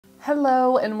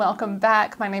Hello and welcome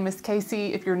back. My name is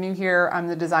Casey. If you're new here, I'm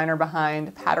the designer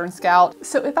behind Pattern Scout.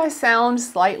 So if I sound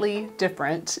slightly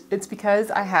different, it's because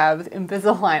I have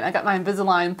Invisalign. I got my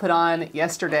Invisalign put on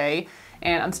yesterday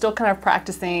and I'm still kind of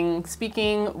practicing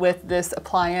speaking with this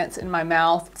appliance in my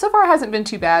mouth. So far it hasn't been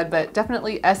too bad, but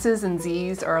definitely S's and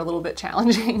Z's are a little bit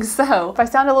challenging. So if I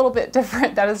sound a little bit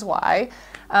different, that is why.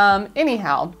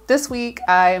 Anyhow, this week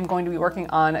I am going to be working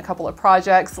on a couple of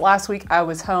projects. Last week I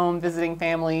was home visiting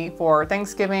family for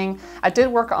Thanksgiving. I did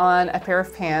work on a pair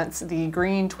of pants, the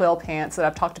green twill pants that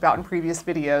I've talked about in previous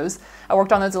videos. I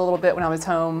worked on those a little bit when I was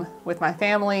home with my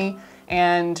family,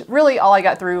 and really all I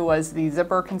got through was the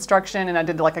zipper construction, and I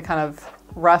did like a kind of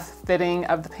rough fitting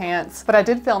of the pants, but I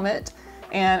did film it.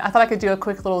 And I thought I could do a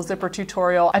quick little zipper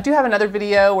tutorial. I do have another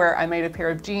video where I made a pair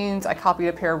of jeans. I copied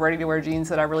a pair of ready-to-wear jeans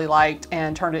that I really liked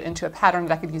and turned it into a pattern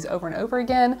that I could use over and over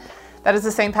again. That is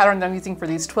the same pattern that I'm using for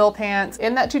these twill pants.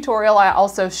 In that tutorial, I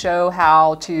also show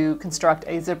how to construct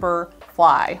a zipper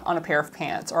fly on a pair of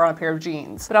pants or on a pair of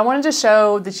jeans. But I wanted to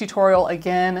show the tutorial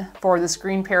again for this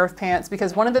green pair of pants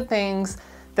because one of the things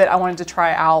that I wanted to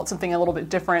try out, something a little bit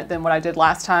different than what I did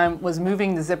last time, was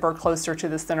moving the zipper closer to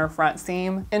the center front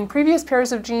seam. In previous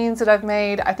pairs of jeans that I've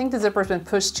made, I think the zipper's been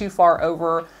pushed too far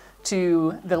over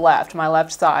to the left, my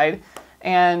left side,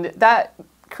 and that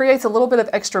creates a little bit of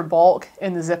extra bulk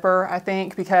in the zipper, I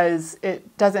think, because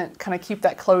it doesn't kind of keep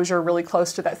that closure really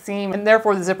close to that seam, and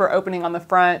therefore the zipper opening on the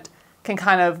front can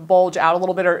kind of bulge out a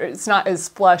little bit, or it's not as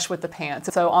flush with the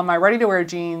pants. So on my ready-to-wear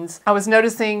jeans, I was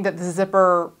noticing that the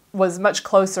zipper was much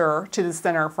closer to the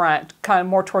center front, kind of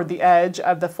more toward the edge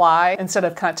of the fly instead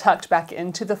of kind of tucked back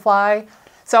into the fly.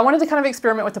 So I wanted to kind of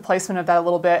experiment with the placement of that a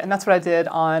little bit, and that's what I did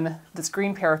on this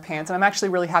green pair of pants, and I'm actually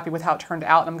really happy with how it turned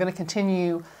out, and I'm going to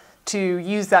continue to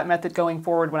use that method going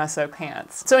forward when I sew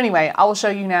pants. So anyway, I will show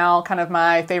you now kind of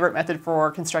my favorite method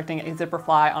for constructing a zipper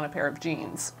fly on a pair of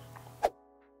jeans.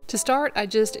 To start, I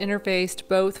just interfaced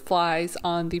both flies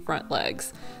on the front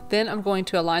legs. Then I'm going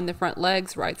to align the front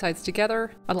legs right sides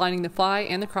together, aligning the fly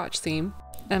and the crotch seam.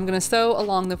 And I'm going to sew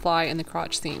along the fly and the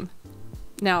crotch seam.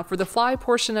 Now for the fly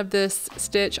portion of this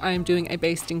stitch, I am doing a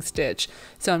basting stitch.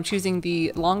 So I'm choosing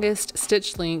the longest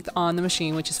stitch length on the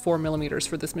machine, which is 4 millimeters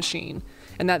for this machine.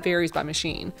 And that varies by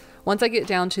machine. Once I get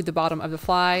down to the bottom of the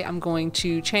fly, I'm going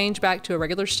to change back to a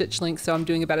regular stitch length. So I'm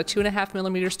doing about a 2.5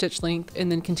 millimeter stitch length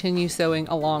and then continue sewing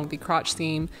along the crotch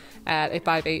seam at a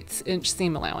 5/8 inch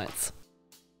seam allowance.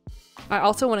 I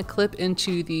also want to clip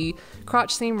into the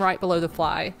crotch seam right below the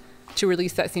fly to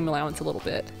release that seam allowance a little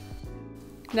bit.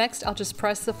 Next, I'll just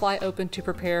press the fly open to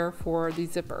prepare for the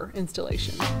zipper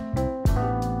installation.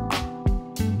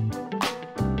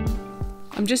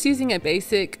 I'm just using a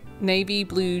basic navy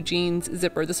blue jeans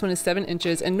zipper. This one is 7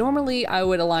 inches, and normally I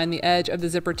would align the edge of the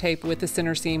zipper tape with the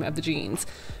center seam of the jeans.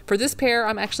 For this pair,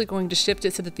 I'm actually going to shift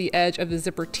it so that the edge of the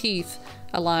zipper teeth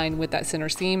align with that center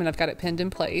seam, and I've got it pinned in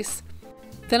place.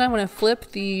 Then I want to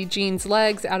flip the jeans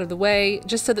legs out of the way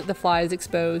just so that the fly is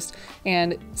exposed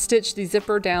and stitch the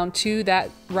zipper down to that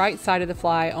right side of the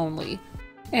fly only.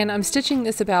 And I'm stitching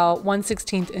this about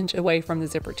 1/16 inch away from the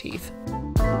zipper teeth.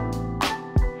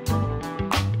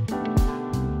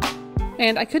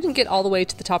 And I couldn't get all the way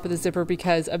to the top of the zipper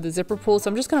because of the zipper pull, so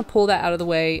I'm just going to pull that out of the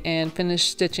way and finish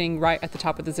stitching right at the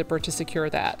top of the zipper to secure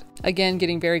that. Again,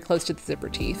 getting very close to the zipper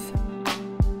teeth.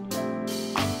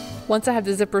 Once I have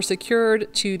the zipper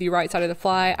secured to the right side of the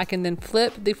fly, I can then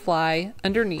flip the fly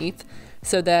underneath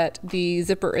so that the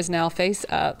zipper is now face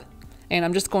up. And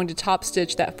I'm just going to top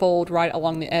stitch that fold right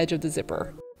along the edge of the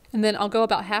zipper. And then I'll go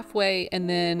about halfway and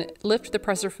then lift the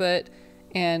presser foot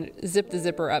and zip the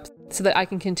zipper up so that I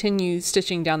can continue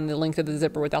stitching down the length of the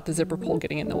zipper without the zipper pull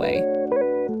getting in the way.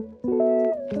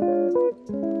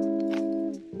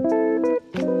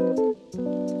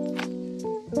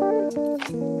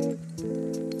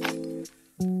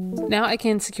 Now I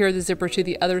can secure the zipper to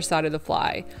the other side of the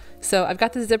fly. So I've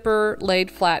got the zipper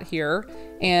laid flat here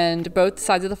and both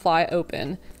sides of the fly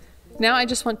open. Now I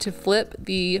just want to flip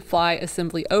the fly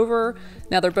assembly over.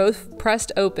 Now they're both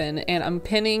pressed open and I'm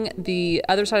pinning the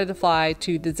other side of the fly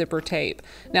to the zipper tape.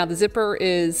 Now the zipper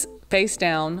is face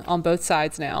down on both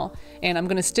sides now, and I'm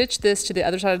going to stitch this to the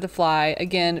other side of the fly,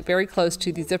 again very close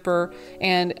to the zipper,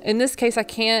 and in this case I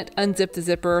can't unzip the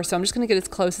zipper, so I'm just going to get as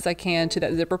close as I can to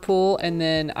that zipper pull and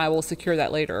then I will secure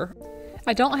that later.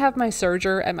 I don't have my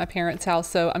serger at my parents' house,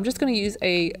 so I'm just going to use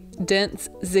a dense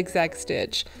zigzag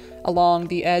stitch along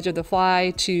the edge of the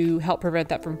fly to help prevent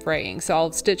that from fraying. So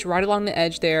I'll stitch right along the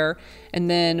edge there, and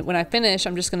then when I finish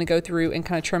I'm just going to go through and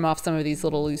kind of trim off some of these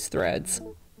little loose threads.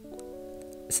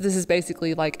 So this is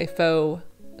basically like a faux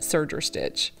serger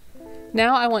stitch.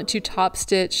 Now I want to top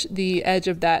stitch the edge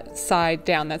of that side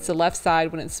down. That's the left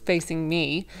side when it's facing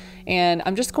me. And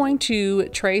I'm just going to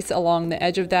trace along the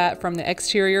edge of that from the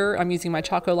exterior. I'm using my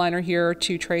Choco liner here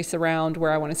to trace around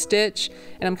where I want to stitch.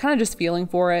 And I'm kind of just feeling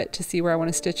for it to see where I want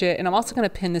to stitch it. And I'm also going to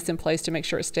pin this in place to make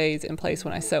sure it stays in place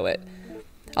when I sew it.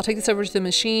 I'll take this over to the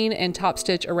machine and top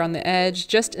stitch around the edge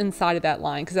just inside of that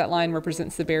line, because that line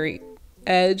represents the very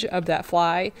edge of that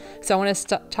fly. So I want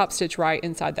to top stitch right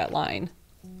inside that line.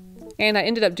 And I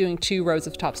ended up doing 2 rows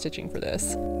of top stitching for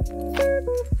this.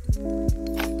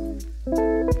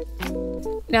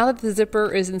 Now that the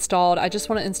zipper is installed, I just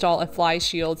want to install a fly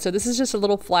shield. So this is just a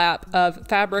little flap of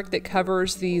fabric that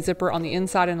covers the zipper on the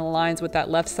inside and aligns with that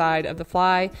left side of the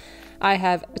fly. I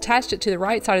have attached it to the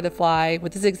right side of the fly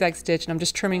with the zigzag stitch, and I'm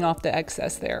just trimming off the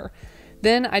excess there.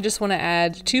 Then I just want to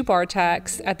add 2 bar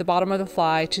tacks at the bottom of the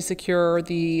fly to secure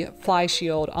the fly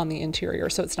shield on the interior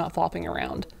so it's not flopping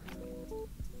around.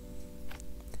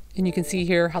 And you can see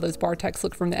here how those bar tacks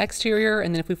look from the exterior,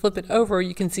 and then if we flip it over,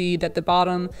 you can see that the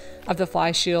bottom of the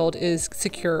fly shield is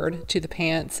secured to the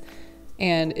pants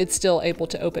and it's still able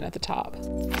to open at the top.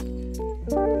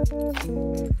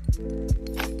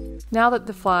 Now that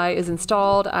the fly is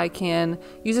installed, I can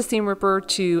use a seam ripper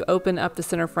to open up the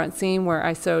center front seam where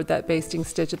I sewed that basting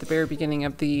stitch at the very beginning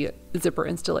of the zipper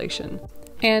installation.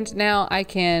 And now I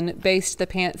can baste the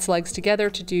pants legs together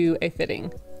to do a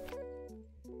fitting.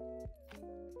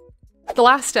 The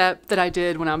last step that I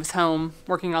did when I was home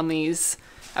working on these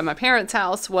at my parents'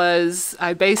 house was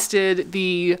I basted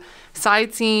the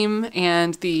side seam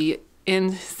and the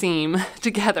end seam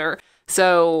together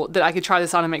so that I could try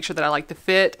this on and make sure that I like the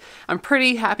fit. I'm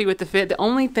pretty happy with the fit. The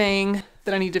only thing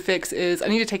that I need to fix is I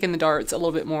need to take in the darts a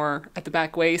little bit more at the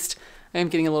back waist. I am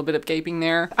getting a little bit of gaping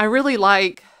there. I really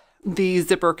like the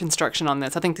zipper construction on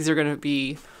this. I think these are going to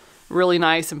be really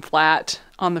nice and flat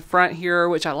on the front here,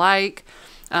 which I like.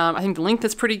 I think the length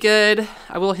is pretty good.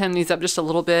 I will hem these up just a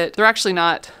little bit. They're actually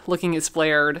not looking as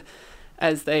flared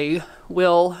as they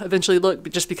will eventually look,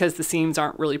 but just because the seams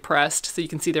aren't really pressed. So you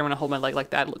can see there when I hold my leg like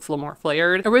that, it looks a little more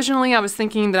flared. Originally, I was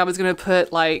thinking that I was gonna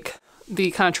put like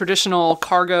the kind of traditional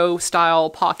cargo style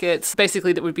pockets,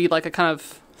 basically that would be like a kind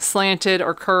of slanted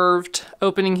or curved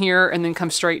opening here and then come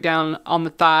straight down on the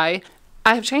thigh.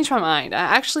 I have changed my mind. I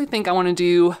actually think I want to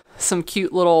do some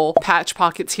cute little patch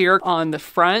pockets here on the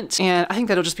front, and I think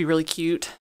that'll just be really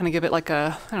cute. Kind of give it like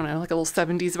a, I don't know, like a little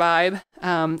 70s vibe,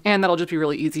 and that'll just be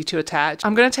really easy to attach.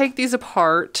 I'm going to take these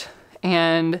apart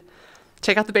and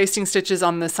take out the basting stitches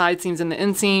on the side seams and the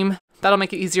inseam. That'll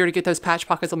make it easier to get those patch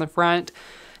pockets on the front,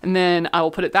 and then I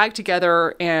will put it back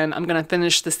together and I'm going to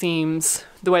finish the seams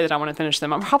the way that I want to finish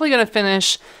them. I'm probably going to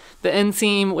finish the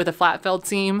inseam with a flat felled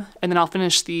seam, and then I'll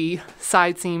finish the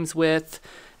side seams with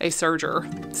a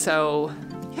serger. So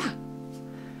yeah,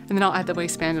 and then I'll add the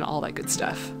waistband and all that good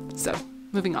stuff. So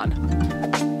moving on.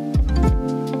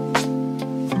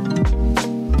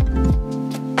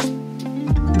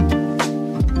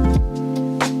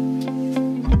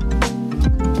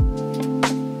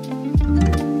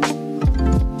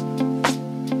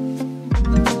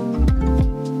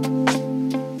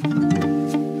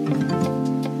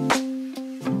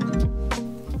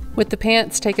 With the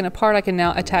pants taken apart, I can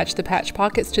now attach the patch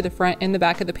pockets to the front and the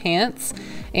back of the pants.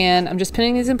 And I'm just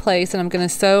pinning these in place, and I'm going to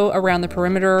sew around the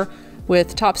perimeter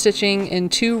with top stitching in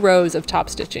 2 rows of top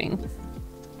stitching.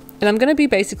 And I'm going to be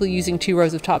basically using 2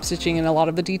 rows of top stitching in a lot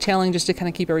of the detailing just to kind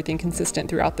of keep everything consistent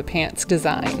throughout the pants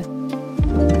design.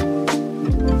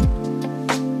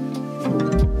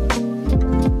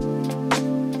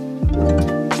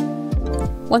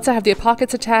 Once I have the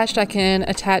pockets attached, I can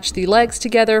attach the legs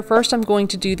together. First, I'm going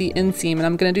to do the inseam, and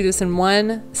I'm going to do this in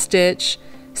 1 stitch,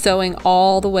 sewing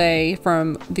all the way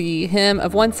from the hem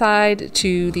of one side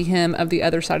to the hem of the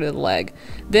other side of the leg.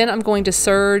 Then I'm going to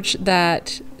serge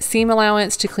that seam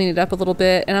allowance to clean it up a little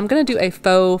bit, and I'm going to do a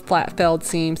faux flat felled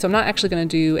seam. So I'm not actually going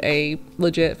to do a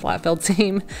legit flat felled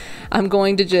seam. I'm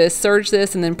going to just serge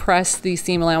this and then press the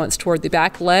seam allowance toward the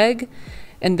back leg.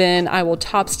 And then I will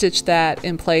top stitch that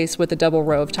in place with a double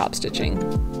row of top stitching.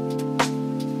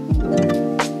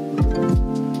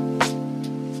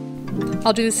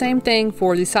 I'll do the same thing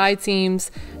for the side seams,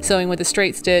 sewing with a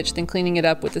straight stitch, then cleaning it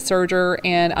up with the serger.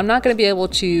 And I'm not going to be able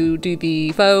to do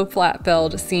the faux flat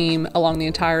felled seam along the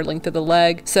entire length of the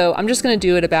leg, so I'm just going to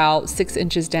do it about 6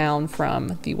 inches down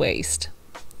from the waist.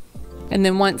 And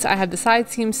then once I have the side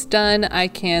seams done, I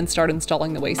can start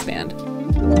installing the waistband.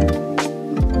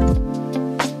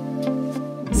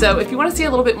 So if you want to see a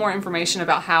little bit more information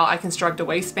about how I construct a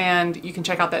waistband, you can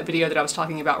check out that video that I was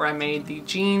talking about where I made the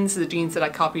jeans that I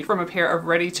copied from a pair of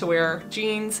ready-to-wear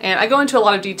jeans. And I go into a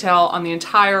lot of detail on the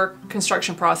entire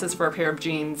construction process for a pair of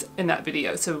jeans in that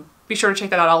video. So be sure to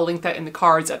check that out. I'll link that in the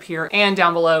cards up here and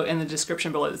down below in the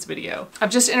description below this video.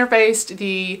 I've just interfaced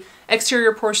the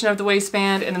exterior portion of the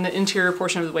waistband, and then the interior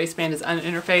portion of the waistband is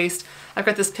uninterfaced. I've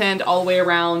got this pinned all the way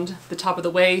around the top of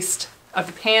the waist of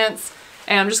the pants,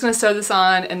 and I'm just going to sew this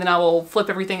on, and then I will flip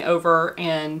everything over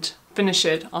and finish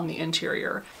it on the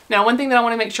interior. Now, one thing that I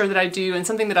want to make sure that I do, and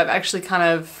something that I've actually kind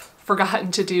of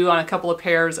forgotten to do on a couple of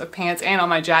pairs of pants and on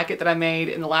my jacket that I made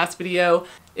in the last video,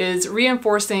 is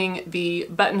reinforcing the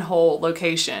buttonhole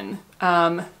location.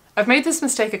 I've made this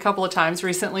mistake a couple of times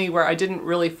recently where I didn't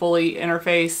really fully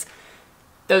interface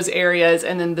those areas,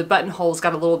 and then the buttonholes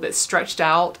got a little bit stretched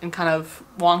out and kind of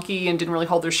wonky and didn't really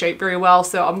hold their shape very well.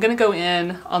 So I'm going to go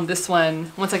in on this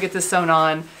one once I get this sewn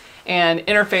on and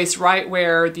interface right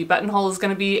where the buttonhole is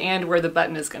going to be and where the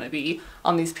button is going to be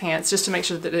on these pants, just to make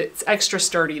sure that it's extra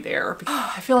sturdy there.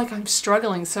 I feel like I'm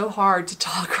struggling so hard to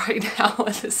talk right now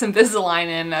with this Invisalign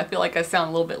in. I feel like I sound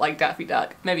a little bit like Daffy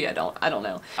Duck. Maybe I don't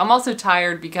know. I'm also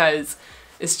tired because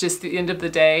it's just the end of the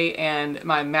day and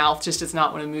my mouth just does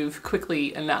not want to move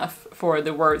quickly enough for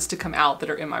the words to come out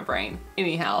that are in my brain.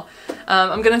 Anyhow,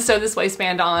 I'm going to sew this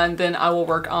waistband on, then I will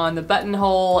work on the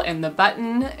buttonhole and the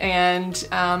button, and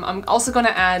I'm also going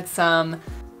to add some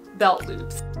belt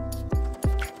loops.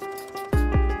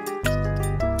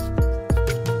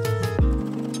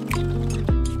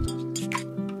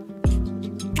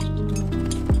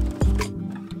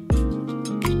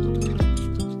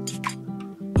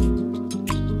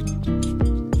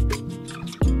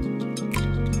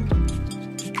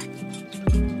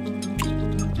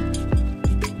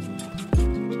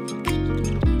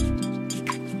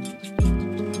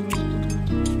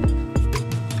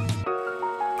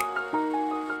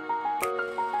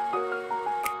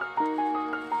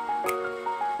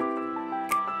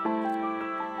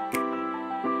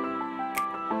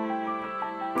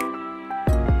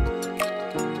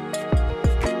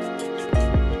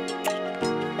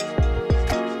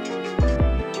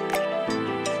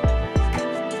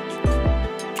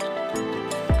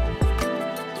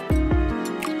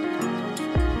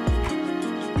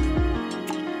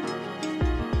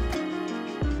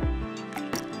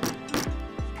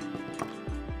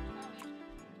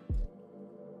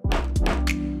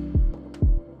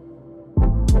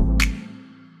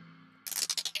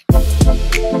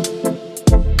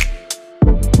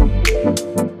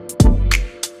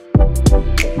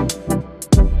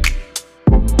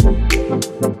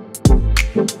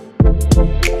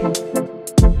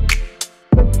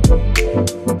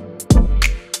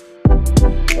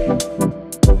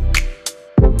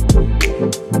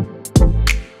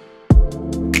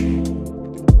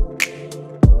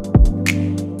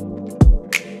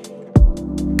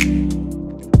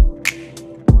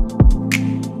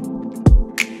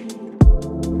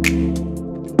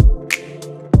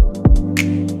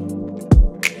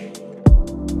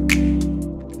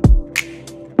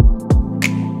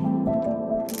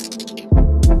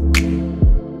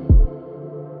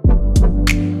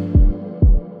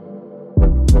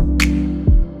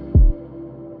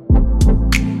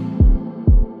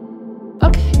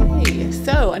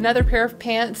 So another pair of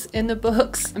pants in the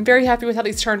books. I'm very happy with how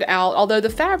these turned out, although the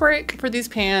fabric for these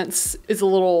pants is a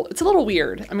little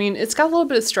weird. I mean, it's got a little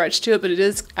bit of stretch to it, but it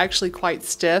is actually quite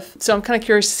stiff. So I'm kind of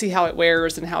curious to see how it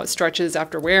wears and how it stretches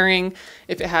after wearing,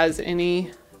 if it has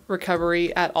any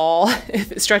recovery at all,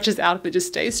 if it stretches out, if it just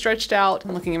stays stretched out.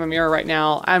 I'm looking in my mirror right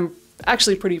now. I'm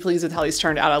actually pretty pleased with how these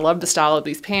turned out. I love the style of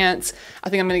these pants. I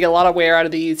think I'm gonna get a lot of wear out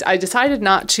of these. I decided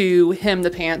not to hem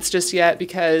the pants just yet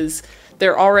because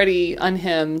they're already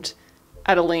unhemmed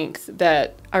at a length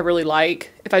that I really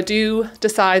like. If I do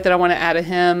decide that I want to add a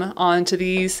hem onto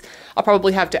these, I'll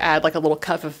probably have to add like a little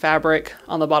cuff of fabric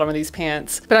on the bottom of these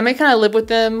pants. But I may kind of live with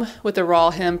them with the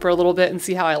raw hem for a little bit and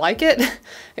see how I like it.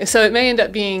 So it may end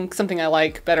up being something I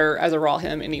like better as a raw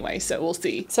hem anyway, so we'll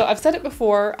see. So I've said it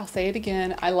before, I'll say it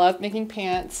again. I love making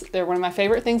pants. They're one of my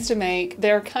favorite things to make.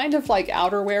 They're kind of like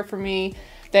outerwear for me.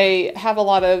 They have a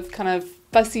lot of kind of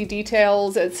fussy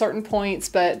details at certain points,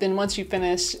 but then once you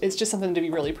finish, it's just something to be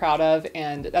really proud of,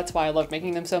 and that's why I love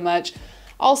making them so much.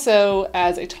 Also,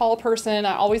 as a tall person,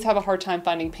 I always have a hard time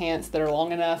finding pants that are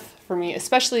long enough for me,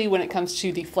 especially when it comes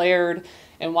to the flared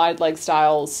and wide leg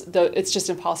styles. It's just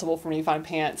impossible for me to find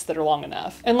pants that are long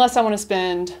enough, unless I want to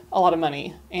spend a lot of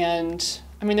money. And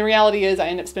I mean, the reality is I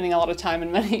end up spending a lot of time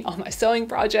and money on my sewing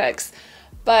projects,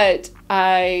 but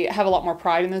I have a lot more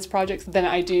pride in those projects than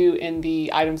I do in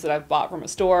the items that I've bought from a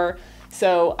store.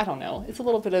 So I don't know, it's a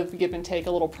little bit of give and take,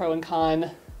 a little pro and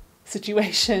con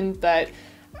situation, but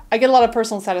I get a lot of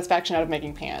personal satisfaction out of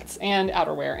making pants and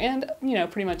outerwear and, you know,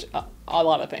 pretty much a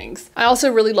lot of things. I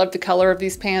also really love the color of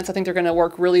these pants. I think they're going to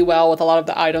work really well with a lot of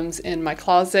the items in my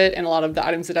closet and a lot of the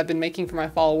items that I've been making for my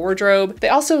fall wardrobe. They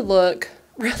also look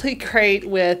really great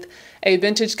with a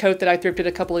vintage coat that I thrifted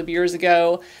a couple of years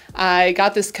ago. I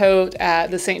got this coat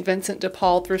at the St. Vincent de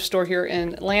Paul thrift store here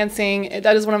in Lansing.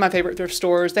 That is one of my favorite thrift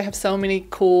stores. They have so many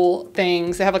cool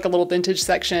things. They have like a little vintage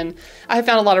section. I have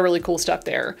found a lot of really cool stuff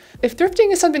there. If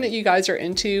thrifting is something that you guys are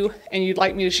into and you'd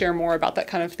like me to share more about that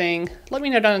kind of thing, let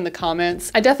me know down in the comments.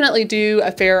 I definitely do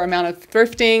a fair amount of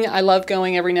thrifting. I love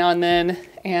going every now and then.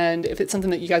 And if it's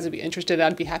something that you guys would be interested in,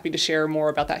 I'd be happy to share more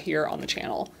about that here on the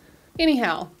channel.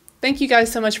 Anyhow, thank you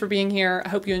guys so much for being here. I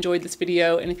hope you enjoyed this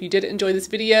video. And if you did enjoy this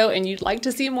video and you'd like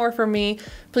to see more from me,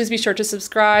 please be sure to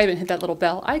subscribe and hit that little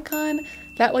bell icon.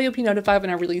 That way you'll be notified when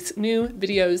I release new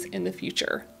videos in the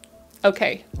future.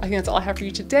 Okay, I think that's all I have for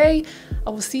you today. I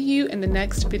will see you in the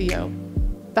next video.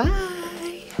 Bye.